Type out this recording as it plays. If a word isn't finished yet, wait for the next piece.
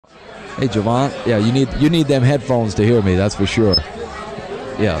Hey, Javon. Yeah, you need them headphones to hear me. That's for sure.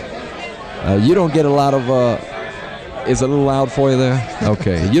 Yeah. You don't get a lot of. Is it a little loud for you there?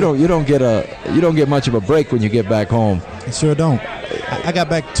 Okay. You don't get much of a break when you get back home. I sure don't. I got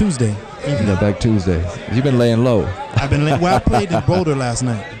back Tuesday. You got back Tuesday. You've been laying low. Well, I played in Boulder last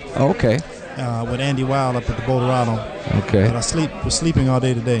night. Okay. With Andy Wild up at the Boulderado. Okay. But I was sleeping all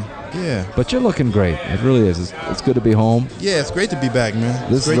day today. Yeah. But you're looking great. It really is. It's good to be home. Yeah, it's great to be back,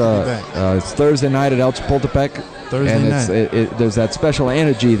 man. It's great to be back. It's Thursday night at El Chapultepec. Thursday night. There's that special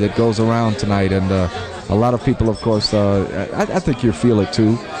energy that goes around tonight, and a lot of people, of course, I think you feel it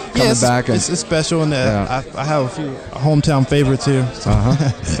too. Coming back. It's special, and I have a few hometown favorites here. So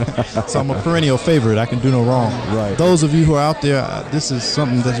I'm a perennial favorite. I can do no wrong. Right. Those of you who are out there, this is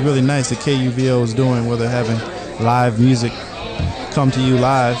something that's really nice that KUVO is doing, where they're having live music come to you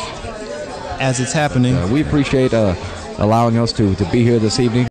live as it's happening. We appreciate allowing us to be here this evening.